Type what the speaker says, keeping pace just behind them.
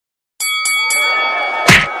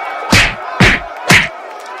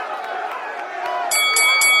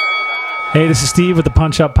Hey, this is Steve with the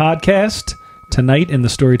Punch Up Podcast. Tonight in the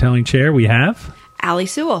storytelling chair we have... Alli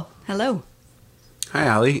Soowal. Hello. Hi,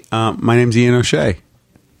 Alli. My name's Eoin O'Shea.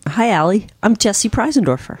 Hi, Alli. I'm Jessie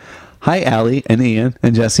Preisendorfer. Hi, Alli and Ian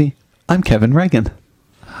and Jessie. I'm Kevin Regan.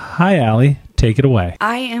 Hi, Alli. Take it away.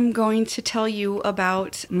 I am going to tell you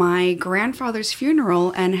about my grandfather's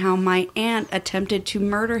funeral and how my aunt attempted to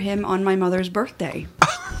murder him on my mother's birthday.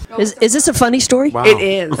 Is this a funny story? Wow. It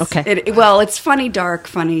is. Okay. Well, it's funny, dark,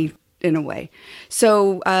 funny in a way.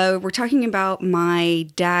 So we're talking about my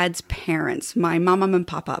dad's parents, my mom and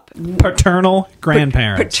pop-up. Paternal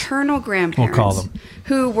grandparents. Paternal grandparents. We'll call them.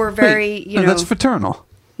 Who were very, no, that's fraternal.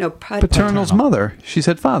 No, Paternal's mother. She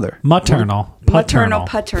said father. Maternal. Maternal.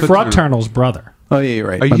 Fraternal's brother. Oh, yeah, you're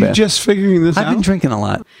right. Are My you bad. just figuring this out? I've been drinking a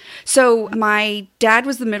lot. So my dad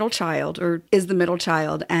was the middle child, or is the middle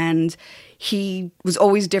child, and he was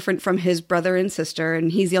always different from his brother and sister,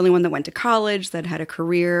 and he's the only one that went to college, that had a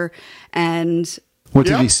career, and... What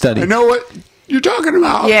did he study? I know what you're talking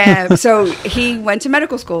about. Yeah, so he went to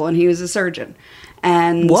medical school, and he was a surgeon.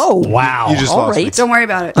 And Whoa. Wow. You just All lost me. right. Don't worry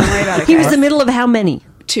about it. Don't worry about it. He was guys. the middle of how many?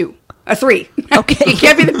 2. 3. Okay. He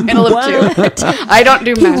can't be the middle of 2. I don't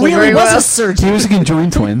do He math really very was well. a surgeon. He was a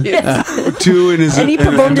conjoined twin. 2 in his And he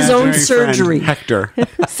performed his own imaginary surgery. friend, Hector.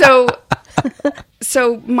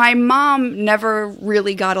 So my mom never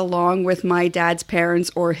really got along with my dad's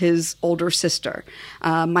parents or his older sister.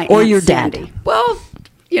 My Or Aunt your dad. Sandy. Well,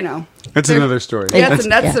 you know. That's they're- another story. Yeah, that's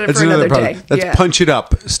for another day. problem. That's Yeah. Punch It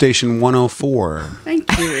Up, Station 104.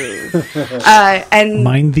 Thank you. And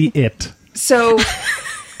Mind the it. so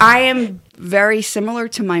I am very similar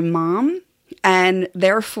to my mom, and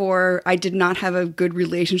therefore I did not have a good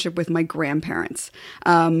relationship with my grandparents.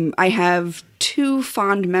 I have 2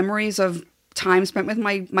 fond memories of time spent with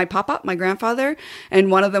my pop-up, my grandfather,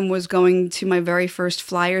 and one of them was going to my very first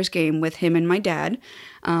Flyers game with him and my dad.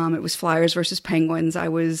 It was Flyers versus Penguins. It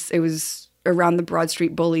was around the Broad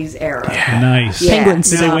Street Bullies era. Nice. Yeah. Penguins.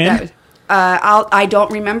 Did they win? I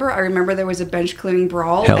don't remember. I remember there was a bench clearing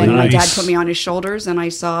brawl, Hell and my dad nice. put me on his shoulders, and I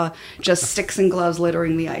saw just sticks and gloves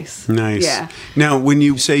littering the ice. Nice. Yeah. Now, when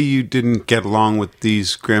you say you didn't get along with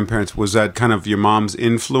these grandparents, was that kind of your mom's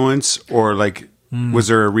influence, or like was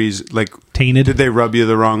there a reason? Like, Tainted? Did they rub you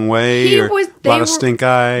the wrong way? Or a lot of stink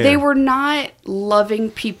eye? They or- were not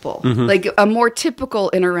loving people. Mm-hmm. Like a more typical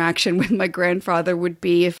interaction with my grandfather would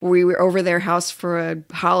be if we were over their house for a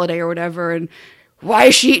holiday or whatever, and why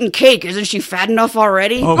is she eating cake? Isn't she fat enough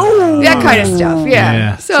already? Oh. That kind of stuff. Yeah.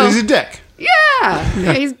 Yeah. So he's a dick.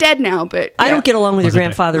 Yeah, he's dead now, but I yeah. don't get along with your Was it-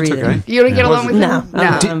 grandfather That's either. okay. You don't get along with No.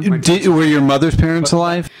 him? No. Were your mother's parents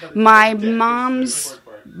alive? My mom's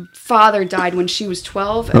father died when she was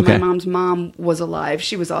 12, and my Okay. mom's mom was alive.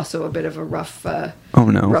 She was also a bit of a rough, Oh,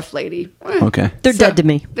 no. rough lady. Okay. They're dead to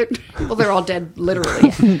me. They're all dead, literally.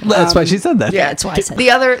 That's why she said that. Yeah, That's why I said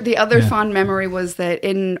the other fond memory was that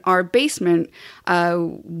in our basement,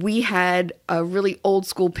 we had a really old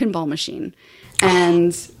school pinball machine. And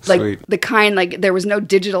like Sweet. the kind, like there was no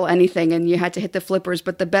digital anything, and you had to hit the flippers.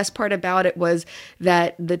 But the best part about it was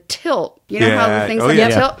that the tilt, you know how the Yeah. things Oh, like yeah.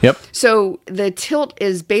 the tilt? Yep. So the tilt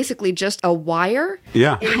is basically just a wire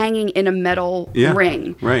Yeah. hanging in a metal Yeah,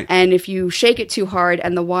 ring. right. And if you shake it too hard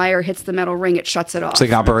and the wire hits the metal ring, it shuts it off. It's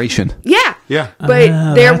like Operation. yeah. Yeah. But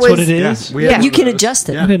there that's was what it is? Yeah, we Yeah. had You one can of those. adjust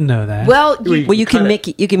it. I didn't know that. well, Well, you can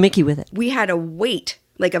Mickey with it. we had a weight,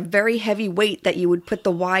 like a very heavy weight that you would put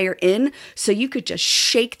the wire in, so you could just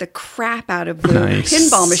shake the crap out of the Nice.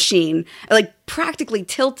 pinball machine, like practically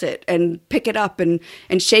tilt it and pick it up and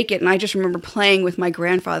shake it. And I just remember playing with my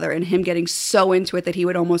grandfather and him getting so into it that he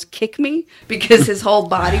would almost kick me because his whole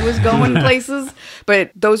body was going places.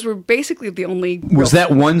 But those were basically the only... Was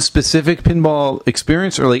that one specific pinball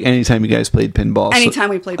experience, or like anytime you guys played pinball? Anytime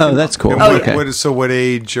we played Oh, pinball. that's cool. And Oh, what, yeah. so what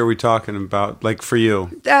age are we talking about, like, for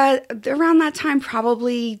you? Around that time,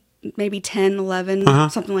 probably maybe 10, 11,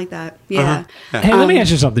 something like that. Yeah. Hey, let me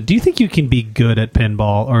ask you something. Do you think you can be good at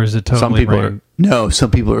pinball, or is it totally Some people random? are. No,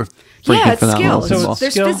 some people are freaking Yeah, it's phenomenal skill. at So pinball. it's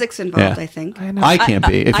There's skill? physics involved, Yeah. I think. I can't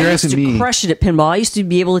be. If you're I used asking to me, crush it at pinball. I used to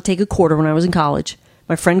be able to take a quarter when I was in college.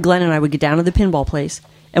 My friend Glenn and I would get down to the pinball place,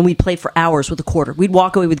 and we'd play for hours with a quarter. We'd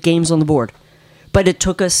walk away with games on the board. But it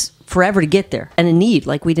took us forever to get there, and a need,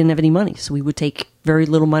 like we didn't have any money, so we would take very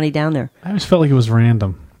little money down there. I always felt like it was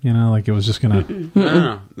random. You know, like it was just going to...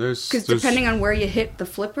 No, Because there's depending on where you hit the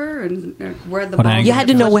flipper and where the What ball... angle? You had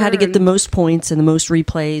to hit the know how to flipper get the and- most points and the most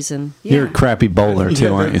replays, and you're a crappy bowler too, Yeah,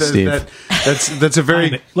 aren't you, Steve? That's a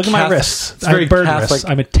very Look at my wrists. It's very I have bird Catholic. wrists.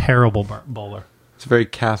 I'm a terrible bowler. It's a very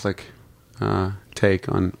Catholic take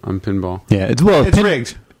on pinball. Yeah, it's It's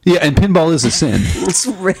rigged. Yeah, and pinball is a sin. It's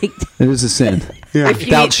rigged. It is a sin. Yeah.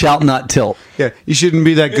 Thou shalt not tilt. Yeah, you shouldn't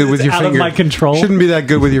be that good with your out fingers. of my control. Shouldn't be that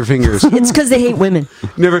good with your fingers. It's because they hate women.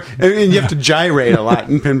 Never, and you have to gyrate a lot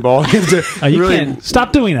in pinball. You have to You really can't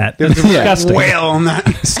stop doing that. you That's have to disgusting. wail on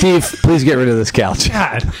that. Steve, please get rid of this couch.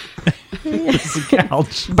 God. It's a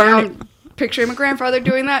couch. Burn. Picturing my grandfather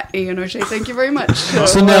doing that. Eoin O'Shea, thank you very much.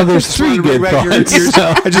 So now there's three good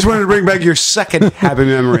thoughts. I just wanted to bring back your second happy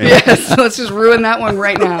memory. Yes, let's just ruin that one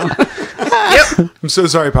right now. Yep, I'm so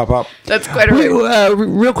sorry, Pop. that's quite a Wait, rate.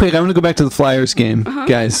 real quick, I want to go back to the Flyers game.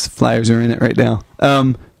 Guys, Flyers are in it right now.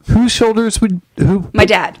 Whose shoulders would... My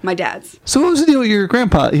dad's. So what was the deal with your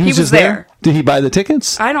grandpa? He was was just there. Did he buy the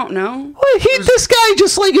tickets? I don't know. Well, this guy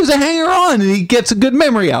just like is a hanger-on, and he gets a good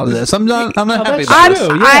memory out of this. I'm not happy about I'm, this.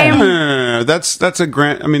 I am. That's a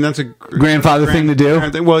Grandfather thing to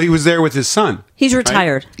do? Well, he was there with his son. He's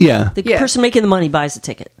retired. Yeah. The Yeah. person making the money buys the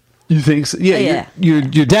ticket. You think so? Yeah, Yeah.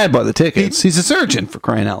 Your dad bought the tickets. He's a surgeon, for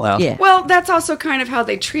crying out loud. Yeah. Well, that's also kind of how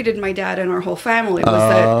they treated my dad and our whole family. Was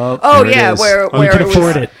there it that? is. Where you where could it was,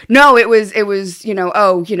 afford it. No, it was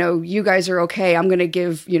you guys are okay. I'm going to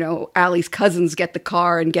give Allie's cousins get the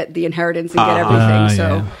car and get the inheritance and get everything.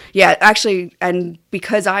 So yeah, actually, and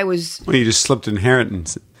because I was Well, you just slipped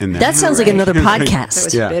inheritance in there. That sounds like another podcast. that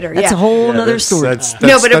was Yeah. bitter. That's yeah. a whole other story. That's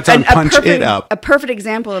on Punch It Up. A perfect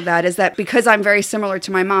example of that is that because I'm very similar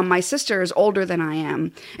to my mom, my sister is older than I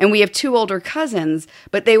am. And we have two older cousins,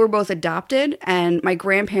 but they were both adopted. And my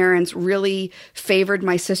grandparents really favored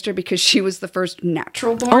my sister because she was the first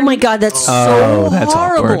natural born. Oh my God, that's so that's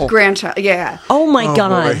horrible. awkward. grandchild. Yeah. Oh my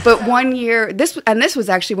God. boy. But one year, this was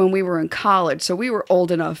actually when we were in college. So we were old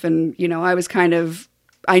enough. And, I was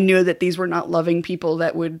I knew that these were not loving people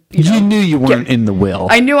that would, You knew you weren't in the will.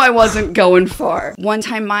 I knew I wasn't going far. One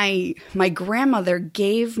time, my grandmother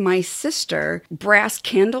gave my sister brass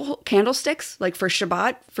candlesticks, like for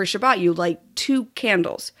Shabbat. For Shabbat, you light 2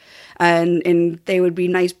 candles, and they would be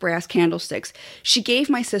nice brass candlesticks. She gave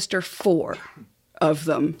my sister 4 of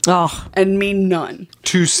them, Oh, and me none.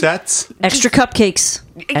 2 sets. extra cupcakes.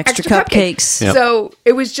 Extra cupcakes. Yep. So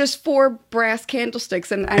it was just 4 brass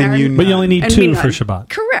candlesticks, and you But you only need and 2 me for none. Shabbat.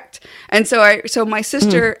 Correct. And so my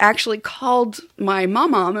sister actually called my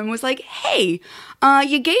mom and was like, "Hey,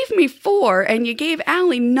 you gave me 4 and you gave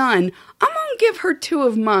Allie none. I'm gonna give her 2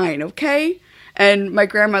 of mine, okay?" And my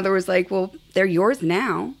grandmother was like, "Well, they're yours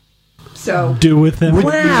now." So Do with them. what you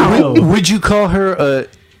Wow. will. Would you call her a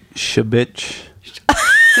shabitch?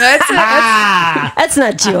 that's That's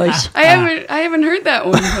not Jewish. I haven't heard that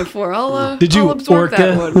one before. I'll Did you I'll absorb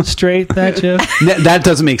that orca one. straight that, Jeff? That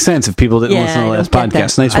doesn't make sense if people didn't listen to the I last don't get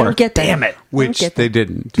podcast. that. Nice I don't work. get that. Damn it. Which get they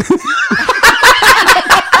didn't.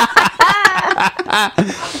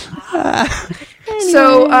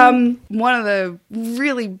 So, one of the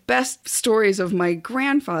really best stories of my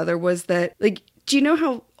grandfather was that, like, do you know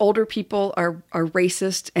how older people are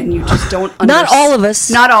racist and you just don't Not all of us.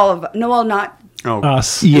 Not all of us. No, well, not. Oh,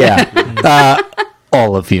 Us. Yeah.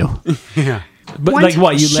 All of you. yeah. But One like time-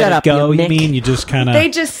 what? You Shut let up, it go? you You Mick. mean you just kind They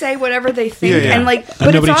of... just say whatever they think, Yeah, yeah. and like, And but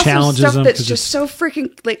it's nobody also challenges stuff them that's 'cause just so freaking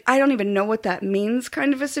like I don't even know what that means,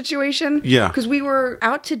 kind of a situation. Yeah. because we were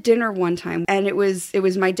out to dinner one time, and it was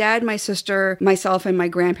my dad, my sister, myself, and my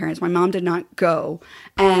grandparents. My mom did not go,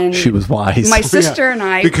 and She was wise. My sister and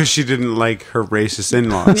I, Because she didn't like her racist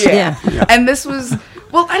in-laws. yeah. And this was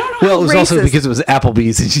well, I don't know. Well, how it was racist. also because it was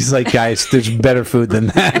Applebee's, and she's like, guys, there's better food than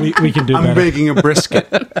that. We can do I'm better. baking a brisket.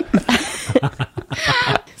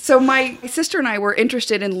 So my sister and I were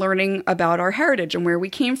interested in learning about our heritage and where we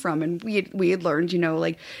came from, and we had learned,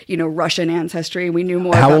 Russian ancestry. We knew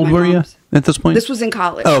more. How about old my were you mom's. at this point? This was in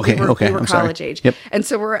college. Oh, okay, we were, okay, We were I'm sorry. college age. Yep. And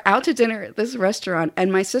so we're out to dinner at this restaurant,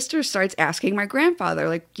 and my sister starts asking my grandfather,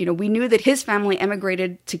 we knew that his family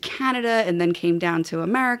emigrated to Canada and then came down to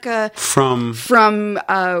America From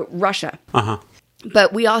Russia.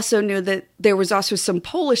 But we also knew that there was also some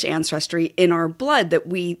Polish ancestry in our blood that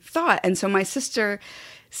we thought. And so my sister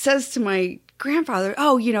says to my grandfather,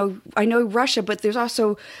 "Oh, I know Russia, but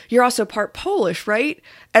you're also part Polish, right?"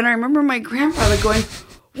 And I remember my grandfather going,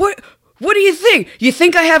 "What do you think? You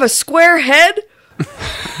think I have a square head?"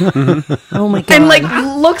 Oh my God.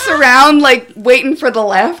 And looks around waiting for the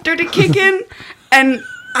laughter to kick in. And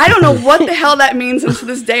I don't know what the hell that means. And to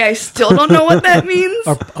this day, I still don't know what that means.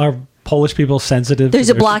 Are Polish people sensitive There's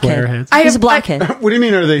to a their blockhead. square heads? There's a blockhead. What do you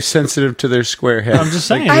mean? Are they sensitive to their square heads? I'm just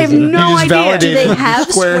saying. I have is it- no You just idea. validated Do they the have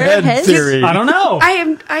square heads? theory. I don't know.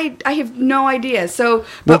 I have no idea. So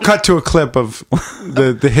We'll cut to a clip of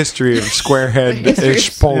the history of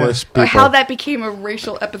squarehead-ish Polish people. or how that became a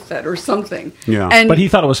racial epithet or something. Yeah. And But he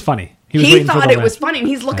thought it was funny. was He waiting for thought the it was laugh. funny, and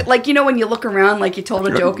he's looking like when you look around like you told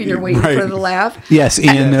a joke and you're waiting Right. for the laugh. Yes,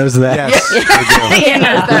 Ian knows that. Yes, I Ian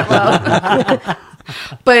knows that well.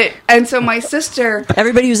 And so my sister,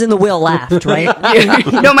 Everybody who's in the will laughed, right?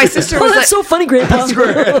 no, my sister Oh, was that's like, so funny, Grandpa. do. We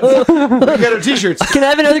got our T-shirts. Can I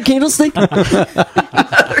have another candlestick?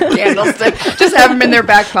 candlestick. Just have them in their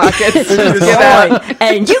back pockets. Just give out.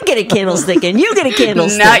 And you get a candlestick, and you get a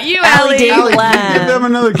candlestick. Not you, Allie Allie. Dave Allie, laughed. give them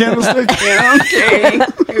another candlestick. Okay,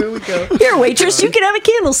 here we go. Here, waitress, you can have a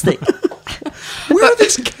candlestick. Where are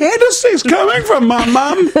these candlesticks coming from,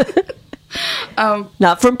 Mom?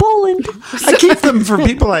 Not from Poland. I keep them for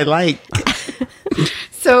people I like.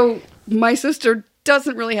 So my sister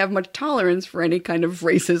doesn't really have much tolerance for any kind of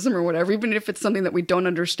racism or whatever, even if it's something that we don't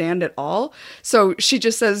understand at all. So she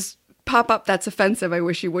just says, "Pop-up, that's offensive. I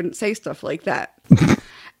wish you wouldn't say stuff like that."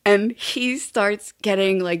 And he starts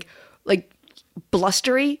getting like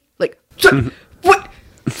blustery, like what,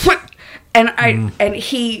 and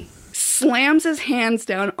he slams his hands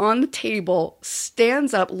down on the table,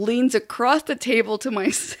 stands up, leans across the table to my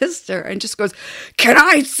sister, and just goes, "Can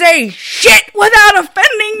I say shit without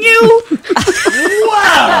offending you?"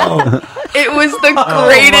 Wow. It was the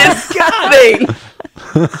greatest thing.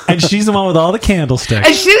 And she's the one with all the candlesticks.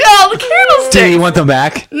 And she got all the candlesticks. Do you want them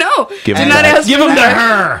back? No, Give do them not back. ask Give for them to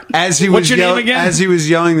that. her. As he What's was your name again? As he was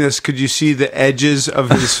yelling this, could you see the edges of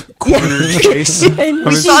his cornered face? And Of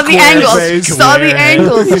we his Saw the square angles. face? Saw the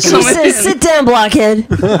angles She coming says, in. "Sit down, blockhead."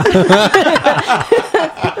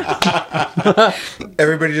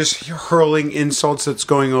 Everybody just hurling insults that's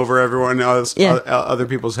going over everyone else, Yeah. other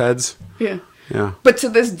people's heads. Yeah. Yeah. But to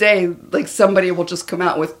this day, like somebody will just come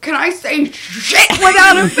out with, "Can I say shit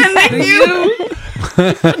without offending you?" Because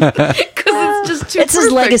it's just too. It's his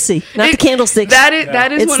perfect. legacy, not the candlesticks. That is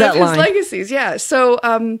It's one that of his line. legacies. Yeah. So,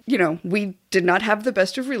 we did not have the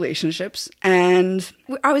best of relationships, and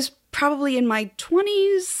I was probably in my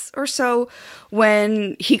 20s or so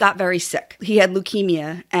when he got very sick. He had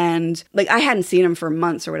leukemia, and I hadn't seen him for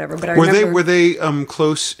months or whatever. But I remember Were they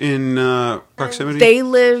close in proximity? they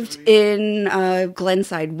lived in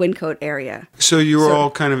Glenside, Wyncote area. So you were So- all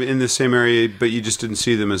kind of in the same area, but you just didn't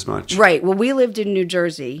see them as much. Right. Well, we lived in New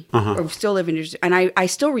Jersey, Uh-huh. or still live in New Jersey, and I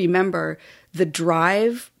still remember the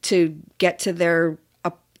drive to get to their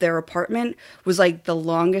apartment was like the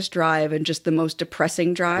longest drive and just the most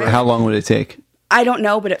depressing drive. How long would it take? I don't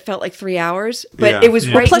know, but it felt like 3 hours. But Yeah. it was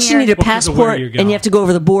Yeah. right Plus, you near. need a Because of where passport, you're and going. you have to go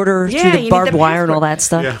over the border Yeah, through you the need barbed the wire and all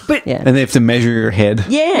passport. that stuff. Yeah. But Yeah. And they have to measure your head.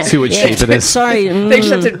 Yeah. See what yeah. shape it is. Sorry. they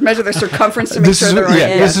just have to measure the circumference to make This sure is, they're right.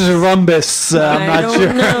 yeah, this is a rhombus. I'm I not don't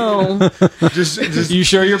sure. know. Just You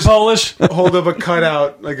sure you're Polish? hold up a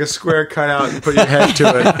cutout, like a square cutout, and put your head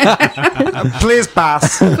to it. Please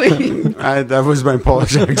pass. That was my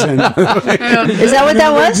Polish accent. Is that what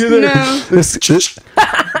that was? No.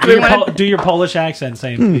 Do your Polish accent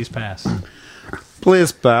saying please pass.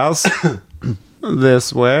 Please pass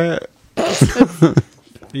this way.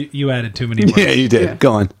 You added too many words. Yeah, you did. Yeah.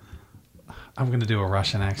 Go on. I'm going to do a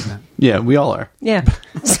Russian accent. Yeah, we all are. Yeah.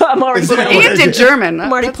 So I'm already planning Ian did German.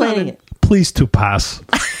 I'm already That's not planning a- it. Please to pass.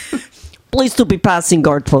 Please to be passing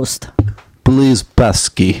guard post. Please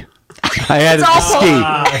Busky. I added all ski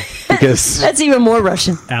because That's even more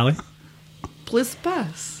Russian. Allie? Please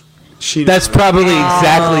pass. that's probably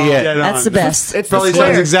exactly it. Yeah, no, That's the best. It's Probably the sounds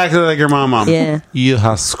square. exactly like your mom. Yeah. You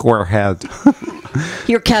have square head.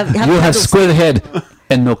 You You have square head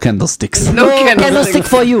and no candlesticks. No candlestick candlestick.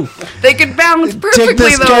 for you. They could balance Take perfectly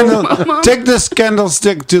this though. candle. Take this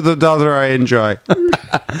candlestick to the daughter I enjoy.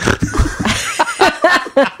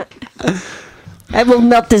 I will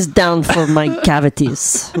melt this down for my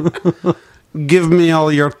cavities. Give me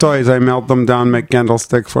all your toys. I melt them down. Make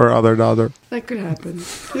candlestick for other daughter. That could happen.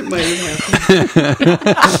 It might happen.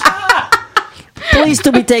 Please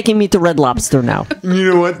to be taking me to Red Lobster now. You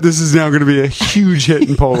know what? This is now going to be a huge hit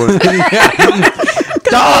in Poland.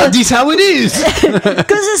 this is how it is.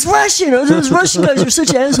 Because it's Russian. Those Russian guys are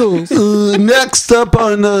such assholes. Next up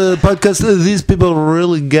on the podcast, these people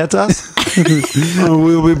really get us.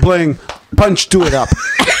 We'll be playing Punch to It Up.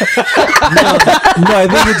 No, I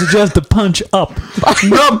think it's just a punch up.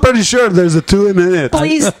 No, I'm pretty sure there's a 2 in it.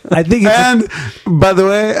 Please. I think it's And by the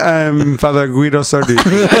way, I'm Father Guido Sardi.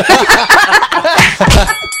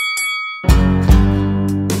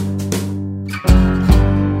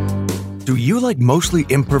 Do you like mostly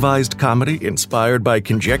improvised comedy inspired by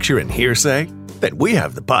conjecture and hearsay? Then we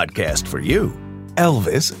have the podcast for you.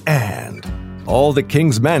 Elvis and all the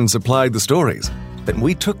King's men supplied the stories. Then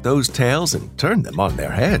we took those tales and turned them on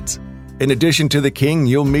their heads. In addition to the king,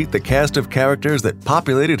 you'll meet the cast of characters that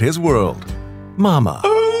populated his world. Mama,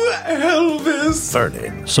 Oh, Elvis. business.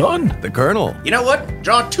 Vernon. Son. The Colonel. You know what?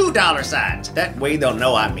 Draw $2 signs. That way they'll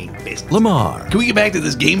know I mean business. Lamar. Can we get back to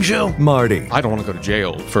this game show? Marty. I don't want to go to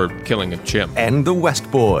jail for killing a chimp. And the West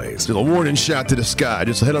Boys. Still a warning shot to the sky.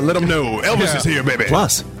 Just let them know Elvis is here, baby.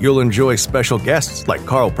 Plus, you'll enjoy special guests like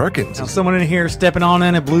Carl Perkins. Now, someone in here stepping on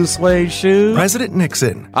any blue suede shoes? President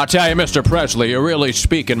Nixon. I'll tell you, Mr. Presley, you're really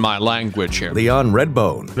speaking my language here. Leon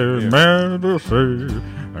Redbone.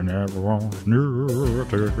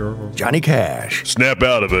 Johnny Cash. Snap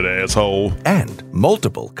out of it, asshole. And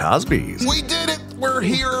multiple Cosbys. We did it. We're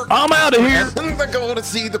here. I'm out of here. And they're going to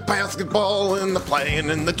see the basketball and the playing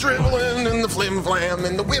and the dribbling and the flim flam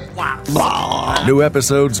and the whip wop. New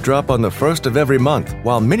episodes drop on the first of every month,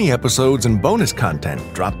 while mini episodes and bonus content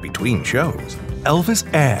drop between shows. Elvis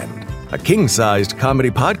and, a king-sized comedy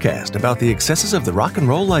podcast about the excesses of the rock and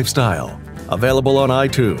roll lifestyle. Available on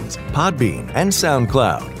iTunes, Podbean, and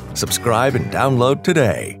SoundCloud. Subscribe and download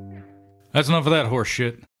today. That's enough of that horse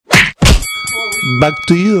shit. Back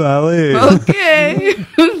to you, Alli. Okay.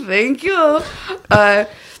 Thank you.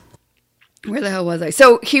 Where the hell was I?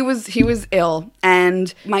 So he was ill,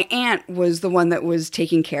 and my aunt was the one that was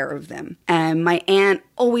taking care of them. And my aunt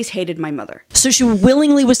always hated my mother. So she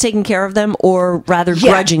willingly was taking care of them, or rather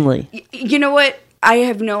grudgingly? You know what? I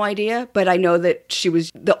have no idea, but I know that she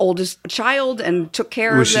was the oldest child and took care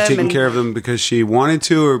of them. Was she taking care of them because she wanted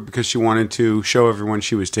to, or because she wanted to show everyone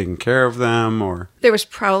she was taking care of them, or? There was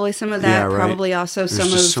probably some of that. Yeah, right. Probably also There's some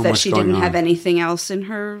just of so that much she going didn't on. have anything else in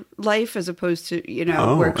her life, as opposed to,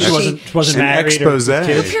 where She wasn't An married. expose. Or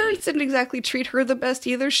kids. her parents didn't exactly treat her the best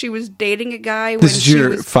either. She was dating a guy when This is she your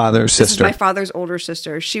was father's This is sister. my father's older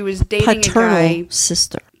sister. She was dating Paternal a guy.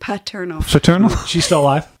 sister. Paternal. Fraternal? She's still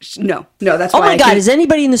alive. No, that's Oh why my I God, can't- is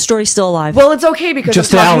anybody in the story still alive? Well, it's okay because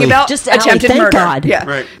Just we're talking Alli. about Just Alli, attempted thank murder. God. Yeah.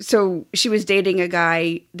 Right. So she was dating a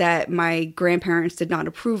guy that my grandparents did not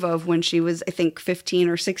approve of when she was, I think, 15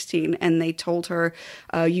 or 16. And they told her,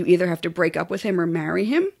 you either have to break up with him or marry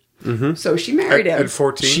him. Mm-hmm. So she married him. At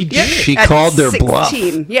 14? She Yeah, She at called their bluff.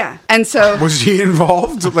 16, yeah. And so... Was she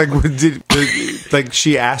involved?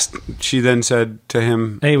 She asked, she then said to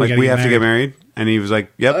him, Hey, we like, gotta we get have to get married." married? And he was like,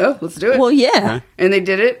 yep. Oh, let's do it. Well, yeah. And they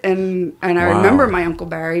did it, and I Wow. remember my Uncle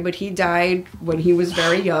Barry, but he died when he was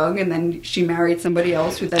very young, and then she married somebody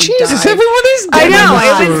else who then Jesus, died. everyone is I dead.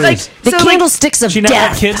 know. It was like The so, like, candlesticks of She never had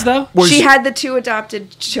death. kids though. she had the 2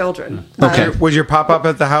 adopted children. Okay. Was your pop-up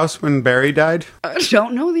at the house when Barry died? I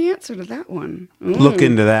don't know the answer to that one. Look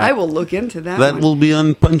into that. I will look into that. That one. will be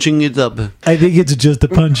on Punching It Up. I think it's just a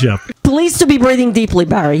punch up. Please to be breathing deeply,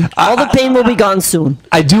 Barry. All the pain will be gone soon.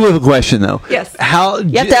 I do have a question, though. Yes.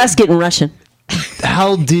 You have to ask it in Russian.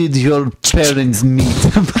 How did your parents meet?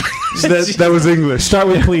 That was English. Start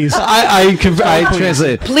with please. I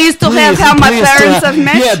translate. Please to have how my parents have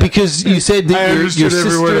met. Yeah, because you said that I your understood every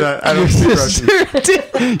sister, word of that. I don't speak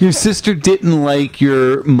Russian. your sister didn't like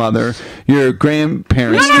your mother. Your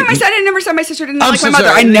grandparents. No, I never said my sister didn't I'm like so my mother.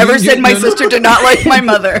 sorry. I never said my No. sister did not like my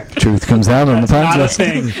mother. Truth comes out on the Not a podcast.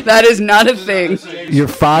 thing. That is not a thing. Your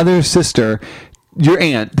father's sister, your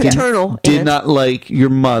aunt, Paternal did aunt. not like your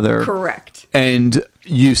mother. Correct. And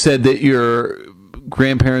you said that your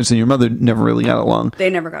grandparents and your mother never really got along. They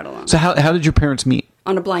never got along. So how did your parents meet?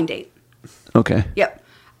 On a blind date. Okay. Yep.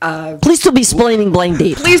 Please to be explaining blind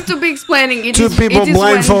date. Please to be explaining. It Two is- people it is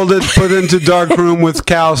when- blindfolded, put into dark room with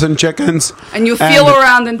cows and chickens. And you feel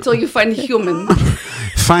around until you find human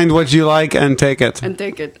Find what you like and take it. and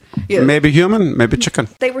take it. Yeah. Maybe human, maybe chicken.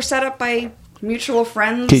 They were set up by mutual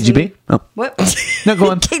friends. KGB? and- Oh. What? No,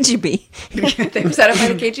 go on. KGB. They were set up by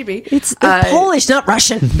the KGB. It's Polish, not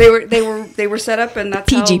Russision. They were set up, and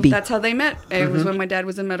PGB. that's how they met. It was when my dad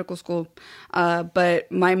was in medical school.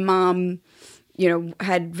 But my mom,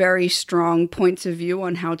 had very strong points of view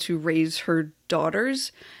on how to raise her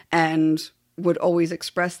daughters, and would always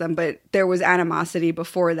express them. But there was animosity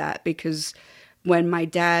before that, because when my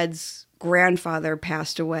dad's grandfather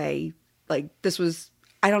passed away, this was,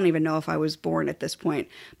 I don't even know if I was born at this point,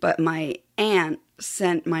 but my aunt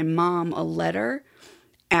sent my mom a letter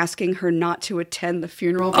asking her not to attend the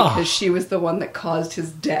funeral because she was the one that caused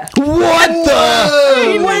his death. What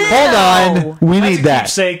the? Hold on. We need that.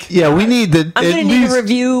 keepsake. Yeah, we need the. I'm going to need to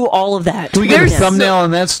review all of that. Can we get a There's thumbnail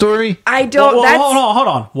on that story? I don't. Well, hold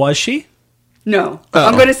on. Was she? No. Oh.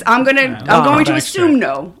 I'm going to thanks, assume Jay.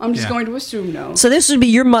 no. I'm just Yeah. going to assume no. So this would be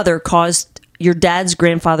your mother caused your dad's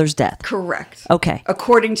grandfather's death. Correct. Okay.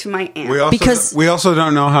 According to my aunt. We also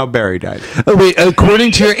don't know how Barry died. Oh, wait,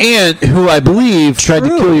 according to your aunt, who I believe tried to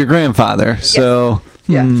kill your grandfather. So,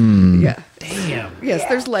 Yeah. Damn. Yes,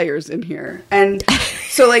 there's layers in here. And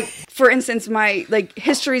so, like, for instance, my, like,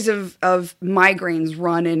 histories of migraines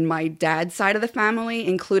run in my dad's side of the family,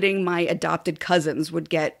 including my adopted cousins would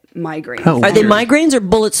get migraines. Oh, Are they migraines or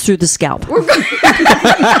bullets through the scalp?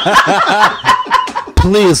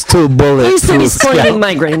 Please, 2 bullets. Please tell me scorching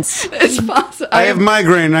migraines. It's possible. I have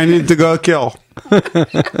migraine. I need to go kill.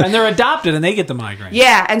 And they're adopted, and they get the migraine.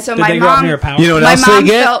 Yeah, and so Did my they go up mom... near a power? You know what my else mom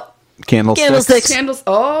they get? felt... Candlesticks. Candlesticks.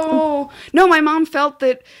 Oh, no, my mom felt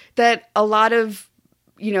that a lot of,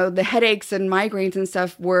 you know, the headaches and migraines and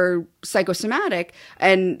stuff were psychosomatic,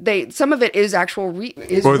 and some of it is actual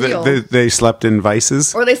Or real. they slept in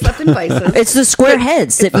vices. Or they slept in vices. It's the square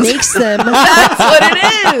heads that makes them That's what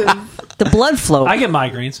it is. the blood flow. I get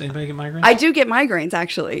migraines. Anybody get migraines? I do get migraines,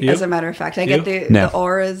 actually, You? as a matter of fact. I You? get No. the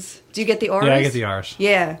auras. Do you get the auras? Yeah, I get the R's.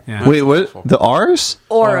 Yeah. Yeah. Wait, what? The R's?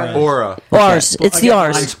 Aura. Aura. Ours. It's I the get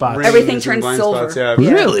ours. blind spots. Everything Rings and turns blind silver. spots, yeah.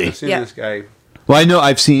 Yeah. Really? I've seen Yeah. this guy. Well, I know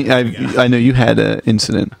I know you had an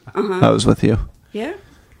incident. I was with you. Yeah?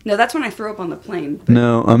 No, that's when I threw up on the plane. But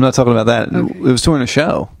No, I'm not talking about that. Okay. It was during a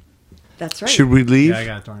show. that's right. Should we leave? Yeah, I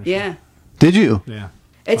got it. Darn. Yeah. Did you? Yeah.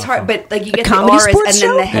 It's hard, but like you get the comedy auras and sports then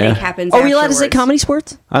show? the headache Yeah. happens Are we allowed to say afterwards. comedy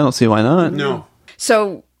sports? I don't see why not. No.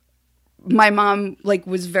 So my mom like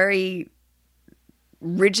was very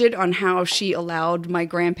rigid on how she allowed my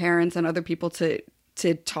grandparents and other people to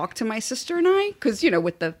talk to my sister and I, because, you know,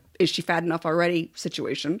 with the is she fat enough already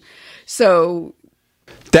situation. So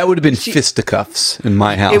That would have been fisticuffs in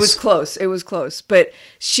my house. it was close. It was close. But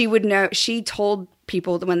she would know, she told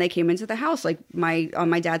people that when they came into the house, like on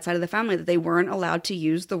my dad's side of the family, that they weren't allowed to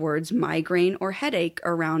use the words migraine or headache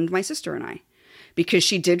around my sister and I. Because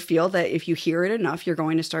she did feel that if you hear it enough, you're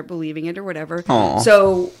going to start believing it or whatever. Aw.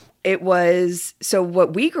 So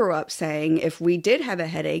what we grew up saying, if we did have a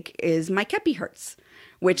headache, is my kepi hurts,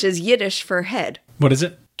 which is Yiddish for head. What is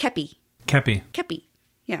it? Kepi. Kepi. Kepi.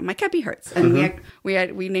 Yeah, my kepi hurts. And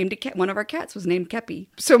we named a cat. One of our cats was named Kepi.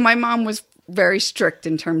 So my mom was very strict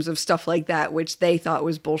in terms of stuff like that, which they thought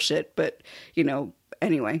was bullshit. But, you know,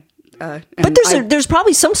 anyway. But there's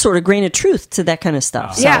probably some sort of grain of truth to that kind of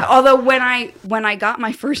stuff. So. Yeah, although when I got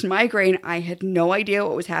my first migraine, I had no idea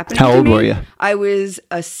what was happening. How to old me. were you? I was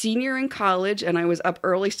a senior in college, and I was up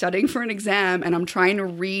early studying for an exam, and I'm trying to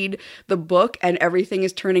read the book, and everything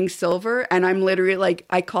is turning silver, and I'm literally like,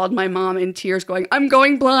 I called my mom in tears going, I'm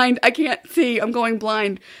going blind. I can't see. I'm going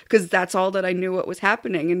blind. Because that's all that I knew what was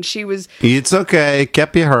happening. And she was, It's okay.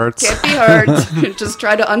 Kepi hurts. Kepi hurts. Just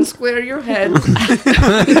try to unsquare your head.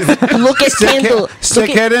 Look at candle.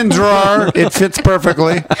 Stick it in drawer. It fits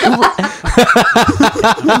perfectly.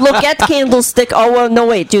 Look at candlestick. Oh well, no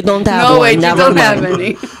wait, you don't have No, one. wait, you Never don't mind. have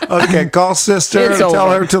any. Okay, call sister It's and tell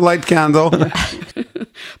over. her to light candle.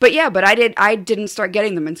 But yeah, but I didn't start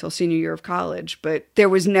getting them until senior year of college. But there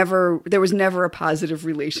was never a positive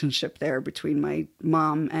relationship there between my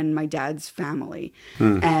mom and my dad's family.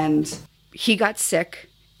 And he got sick,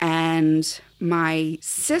 and my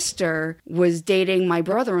sister was dating my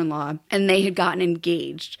brother-in-law, and they had gotten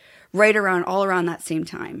engaged all around that same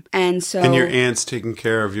time. And so And your aunt's taking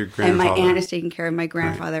care of your grandfather. and my aunt is taking care of my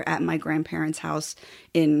grandfather at my grandparents' house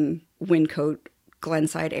in Wyncote,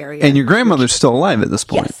 Glenside area. And your grandmother's still alive at this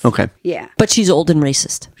point. Yes. Okay. Yeah. But she's old and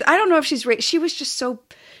racist. I don't know if she's she was just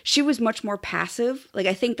she was much more passive. Like,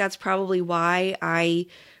 I think that's probably why I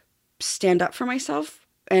stand up for myself,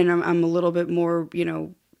 and I'm a little bit more, you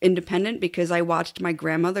know, independent, because I watched my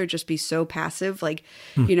grandmother just be so passive. Like,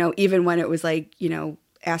 you know, even when it was like, you know,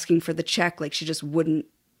 asking for the check, like she just wouldn't.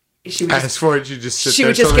 She would Ask for it, you just sit she there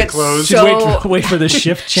would just till they get close. so. Wait for the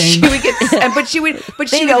shift change. She would get, but she would, but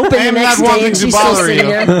she They'd would open the am next not day wanting and to she's still bother sitting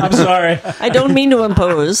you. there. I'm sorry. I don't mean to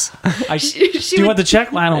impose. she Do you would- want the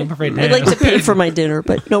check? I don't. I'm afraid I'd like to pay for my dinner,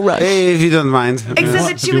 but no rush. Hey, if you don't mind. Except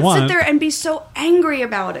that If she you would want. sit there and be so angry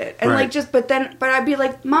about it, and Right. like just, but I'd be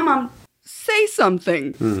like, Mom, say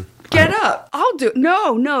something, get up, I'll do.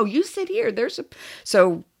 No, you sit here.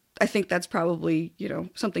 So I think that's probably, you know,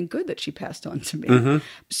 something good that she passed on to me.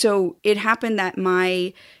 So it happened that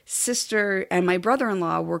my sister and my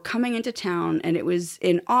brother-in-law were coming into town, and it was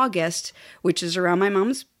in August, which is around my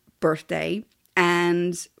mom's birthday,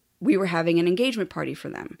 and we were having an engagement party for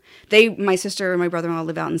them. My sister and my brother-in-law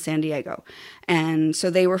live out in San Diego. And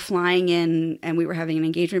so they were flying in, and we were having an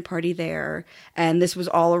engagement party there. And this was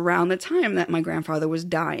all around the time that my grandfather was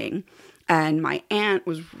dying. And my aunt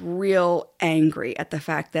was real angry at the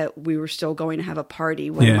fact that we were still going to have a party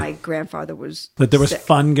when my grandfather was That there was sick.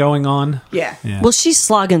 fun going on. Yeah. Well, she's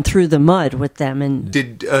slogging through the mud with them, and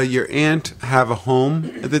Did your aunt have a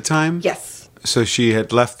home at the time? Yes. So she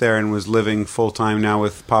had left there and was living full time now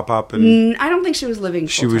with Pop-Up, and I don't think she was living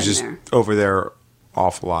she full-time was just there. over there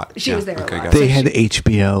awful lot. She was there a lot. got They it. had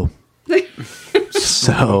HBO.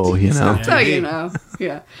 So, you know. So, you know,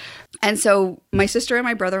 yeah. And so my sister and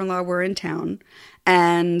my brother-in-law were in town,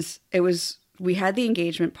 and we had the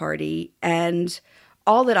engagement party, and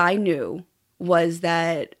all that I knew was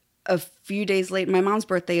that a few days later, my mom's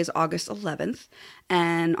birthday is August 11th,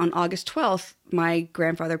 and on August 12th, my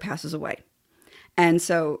grandfather passes away. And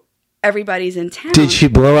so everybody's in town. Did she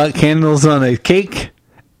blow out candles on a cake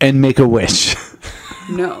and make a wish?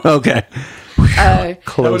 No. Okay.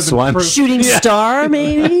 Close one. Shooting star,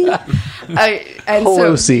 maybe?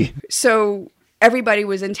 So everybody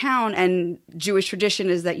was in town, and Jewish tradition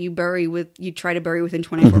is that you try to bury within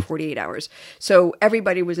 24, 48 hours. So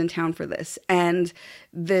everybody was in town for this. And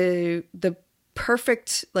the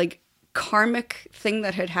perfect, like, karmic thing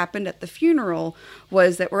that had happened at the funeral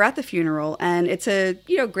was that we're at the funeral, and it's a,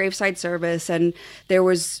 graveside service, and there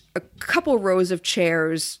was a couple rows of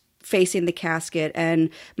chairs facing the casket, and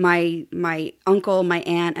my uncle, my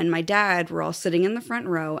aunt, and my dad were all sitting in the front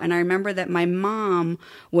row. And I remember that my mom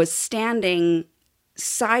was standing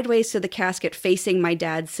sideways to the casket facing my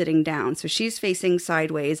dad sitting down. So she's facing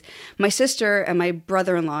sideways. My sister and my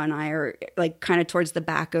brother-in-law and I are like kind of towards the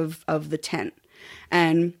back of the tent.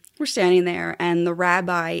 And we're standing there, and the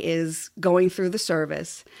rabbi is going through the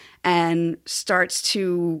service and starts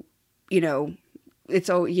to,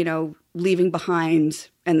 leaving behind,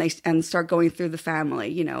 and start going through the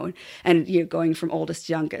family, and going from oldest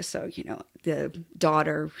to youngest. So, the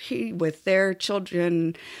daughter with their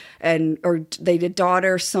children, or they did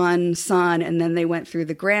daughter, son, and then they went through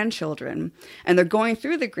the grandchildren, and they're going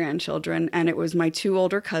through the grandchildren. And it was my two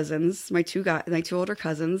older cousins, my two older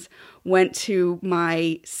cousins went to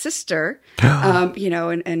my sister, and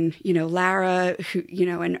Lara, who,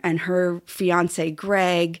 and her fiance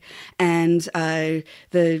Greg, and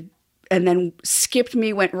then skipped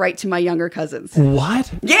me, went right to my younger cousins.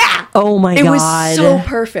 What? Yeah. Oh my God. It was so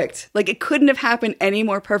perfect. Like, it couldn't have happened any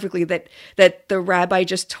more perfectly that the rabbi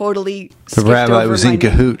just totally The rabbi was in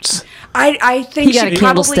cahoots. I think she probably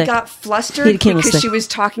candlestick. got flustered because she was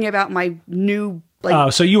talking about my new,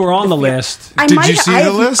 like, so you were on the list. Did you see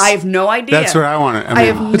the list? I have no idea. That's what I want to. I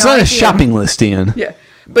have no It's not idea. a shopping list, Ian. Yeah.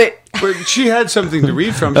 But she had something to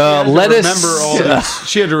read from. She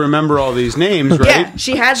had to remember all these names, right? Yeah,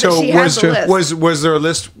 she had the list. Was there a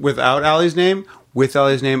list without Alli's name? With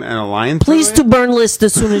Alli's name and a line? Please to burn list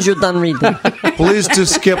as soon as you're done reading. Please to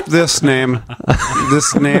skip this name.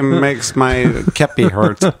 This name makes my kepi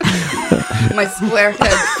hurt. My square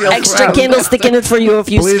head feels Extra round. candlestick in it for you if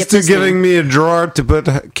you Please skip to this giving name. me a drawer to put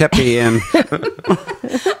kepi in.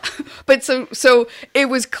 But so it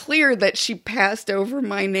was clear that she passed over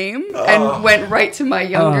my name and went right to my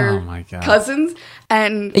younger cousins.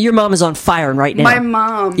 And your mom is on fire right now. My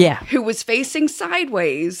mom, Yeah. who was facing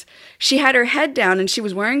sideways, she had her head down and she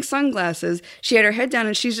was wearing sunglasses. She had her head down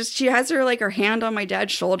and she has her hand on my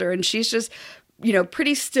dad's shoulder, and she's just,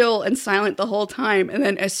 pretty still and silent the whole time. And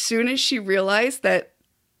then as soon as she realized that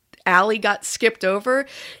Alli got skipped over,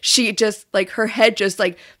 she just, her head just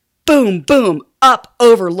boom, boom, up,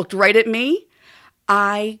 over, looked right at me.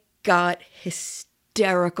 I got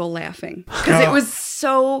hysterical laughing because it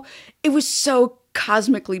was so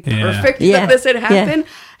cosmically perfect that this had happened.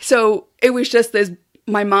 Yeah. So it was just this,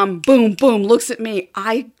 my mom, boom, boom, looks at me.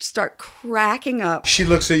 I start cracking up. She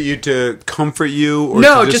looks at you to comfort you? Or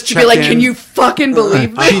No, to just to be like, can you fucking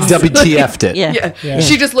believe this? She WTF'd it. Yeah.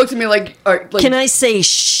 She just looked at me like can I say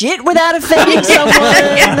shit without offending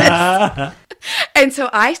someone? And so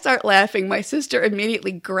I start laughing. My sister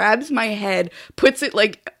immediately grabs my head, puts it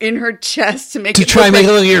in her chest to make it try and make it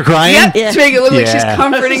look like you're crying? Yep, Yeah. to make it look like she's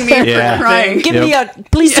comforting me for crying.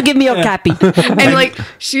 Please to give me a cappy. And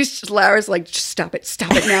Lara's like, just stop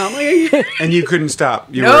it now. And you couldn't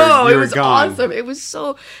stop. You it were was gone. awesome. It was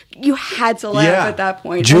so, you had to laugh at that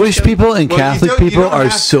point. Jewish people and Catholic people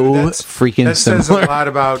are so freaking that says similar. a lot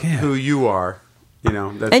about who you are.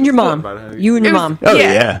 And your mom. You and your mom. Oh,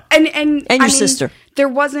 yeah. And your sister. There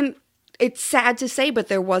wasn't, it's sad to say, but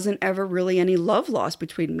there wasn't ever really any love lost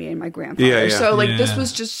between me and my grandfather. Yeah, yeah. So this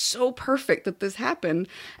was just so perfect that this happened.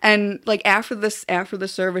 And after the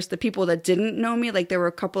service, the people that didn't know me, there were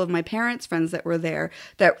a couple of my parents' friends that were there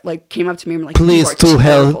that came up to me and were like, please to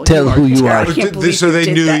tell who you are. So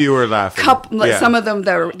they knew you were laughing. Some of them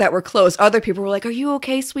that were close. Other people were like, are you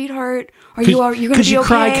okay, sweetheart? You going to be okay? Because you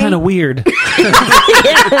cried kind of weird.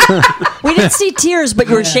 We didn't see tears, but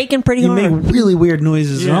you were shaking pretty hard. You make really weird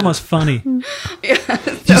noises. They're almost funny.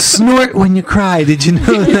 You snort when you cry. Did you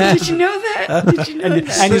know that? Did you know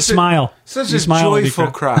that? And you smile. Such you a smile when you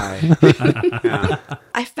joyful cry.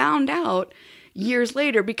 I found out, years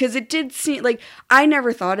later, because it did seem like I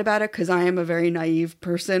never thought about it because I am a very naive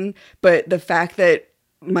person. But the fact that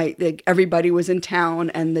everybody was in town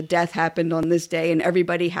and the death happened on this day and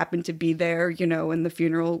everybody happened to be there, and the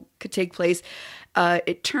funeral could take place.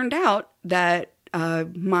 It turned out that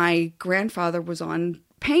my grandfather was on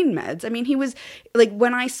pain meds. I mean, he was like,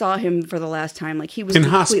 when I saw him for the last time, like he was in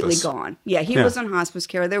completely hospice. gone. Yeah, he was on hospice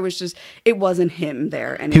care. There was it wasn't him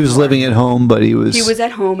there anymore. He was living at home, but he was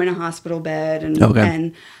at home in a hospital bed.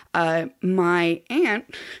 And, my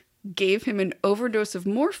aunt gave him an overdose of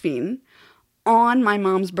morphine on my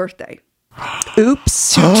mom's birthday.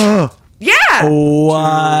 Oops. Yeah.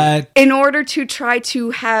 What? In order to try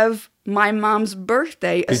to have my mom's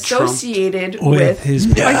birthday associated with his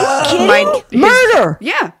murder.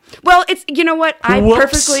 Yeah. Well, it's what I'm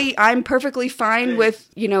Whoops. perfectly fine with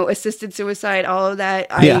assisted suicide, all of that.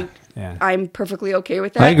 I'm perfectly okay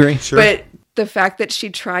with that. I agree. Sure. But the fact that she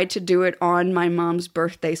tried to do it on my mom's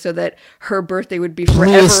birthday so that her birthday would be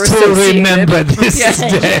forever associated. Remember this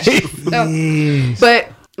day. But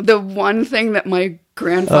the one thing that my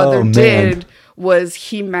grandfather did was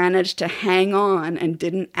he managed to hang on and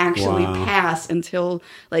didn't actually pass until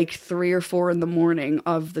like 3 or 4 in the morning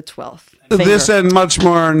of the 12th. This and much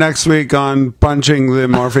more next week on punching the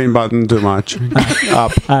morphine button too much.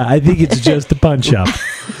 Up. I think it's just a punch up.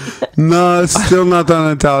 No, it's still not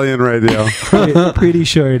on Italian radio. Pretty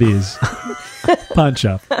sure it is. Punch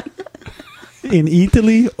up. In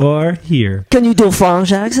Italy or here. Can you do a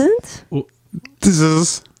French accent? This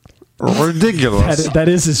is ridiculous. That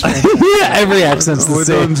is his French. Yeah, every accent's the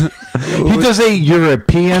same. He does a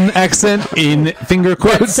European accent in finger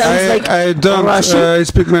quotes. Sounds like I don't Russian.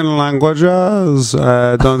 speak many languages.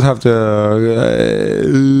 I don't have to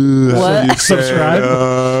What? Subscribe?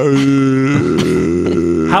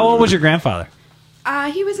 How old was your grandfather?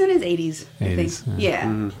 He was in his 80s, I think.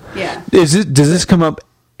 80s, Yeah. Does this come up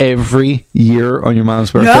every year on your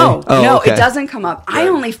mom's birthday? No, okay. it doesn't come up. I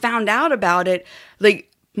only found out about it, like,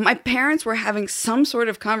 my parents were having some sort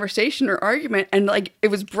of conversation or argument, and like it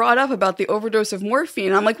was brought up about the overdose of morphine.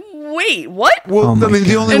 And I'm like, wait, what? Well, I mean,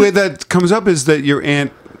 the only way that comes up is that your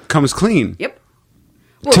aunt comes clean. Yep.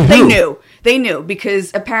 Well, they knew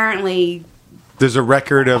because apparently There's a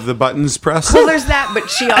record of the buttons pressed. Well, there's that, but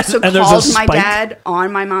she also And there's a called my spike? dad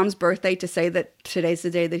on my mom's birthday to say that today's the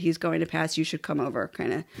day that he's going to pass. You should come over,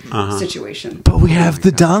 kind of situation. But we have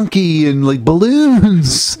the donkey and like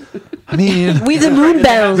balloons. I mean, we the moon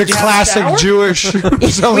bells. The classic Jewish We had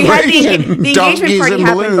celebration. the Donkeys engagement party and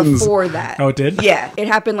happened balloons. before that. Oh, it did? Yeah, it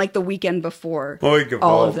happened like the weekend before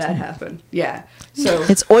all of that happened. Yeah, so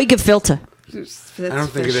It's oigefilter. I don't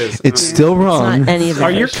think it is. it's still wrong. Not any of the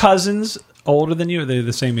Are your fish. cousins older than you? Or are they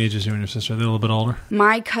the same age as you and your sister? Are they a little bit older?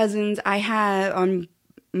 my cousins, I have on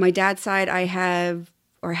my dad's side, I had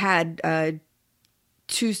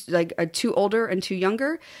two older and two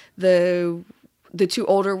younger. The two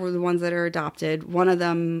older were the ones that are adopted. One of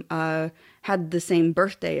them had the same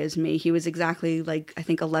birthday as me. He was exactly like I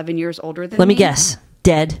think 11 years older than me. Let me guess.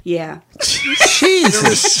 Dead. Yeah.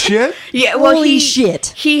 Jesus shit. Yeah. Well, Holy shit.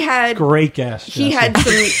 He had Great guess. He had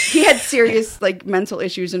serious like mental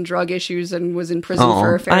issues and drug issues and was in prison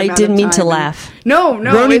for a fair I amount didn't of mean time. to And- laugh. No,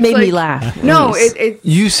 Roney it's made me like- laugh. No, Nice. it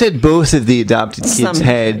You said both of the adopted kids Some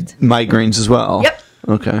had migraines as well. Yep.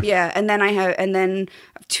 Okay. yeah, and then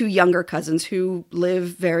two younger cousins who live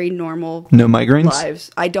very normal No migraines? lives.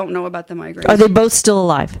 I don't know about the migraines. Are they both still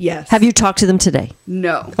alive? Yes. Have you talked to them today?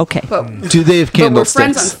 No. Okay. But, Do they have but we're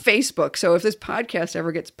friends on candlesticks? Facebook, so if this podcast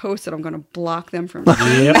ever gets posted, I'm going to block them from Yep.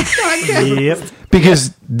 podcast. Yep.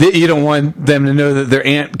 Because you don't want them to know that their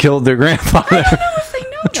aunt killed their grandfather. If they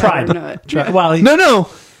know that Tried. or not. Tried. Well, No.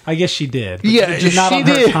 I guess she did. Yeah, Just not she on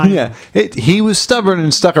her did. time. Yeah, he was stubborn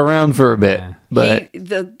and stuck around for a bit, but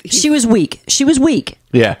She was weak. She was weak.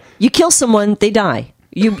 yeah. You kill someone, they die.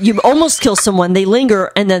 You almost kill someone, they linger,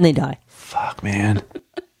 and then they die. Fuck, man.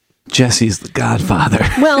 Jesse's the godfather.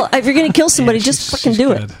 Well, if you're going to kill somebody, Yeah, just she's- fucking she's do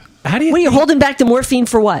good. it. How do you What are you think- holding back the morphine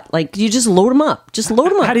for? What? Like you just load them up. Just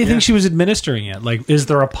load them up. How do you think she was administering it? Like, is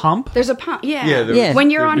there a pump? There's a pump. Yeah. Yeah.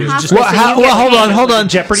 When you're on hospice, Well, and you get hold on.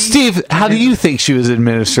 Jeopardy? Steve, how do you think she was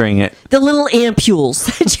administering it? The little ampules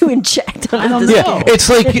that you inject under the Yeah, skin. it's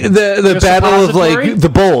like the battle of suppository? like the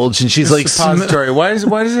bulge, and she's like, suppository. Why does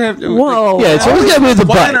it have to? Whoa. yeah, it's always got to be with the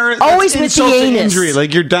Why on butt. earth? Always That's with the insult to anus. injury.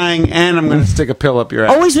 Like you're dying, and I'm going to stick a pill up your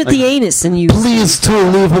ass. Always with the anus, and you. Please to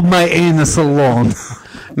leave my anus alone.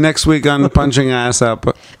 Next week on punching ass up.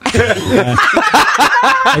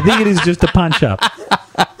 I think it is just a punch up.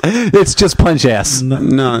 It's just punch ass.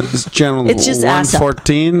 No, it's channel It's just ass up.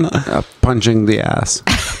 114. Punching the ass.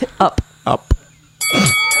 Up. Up.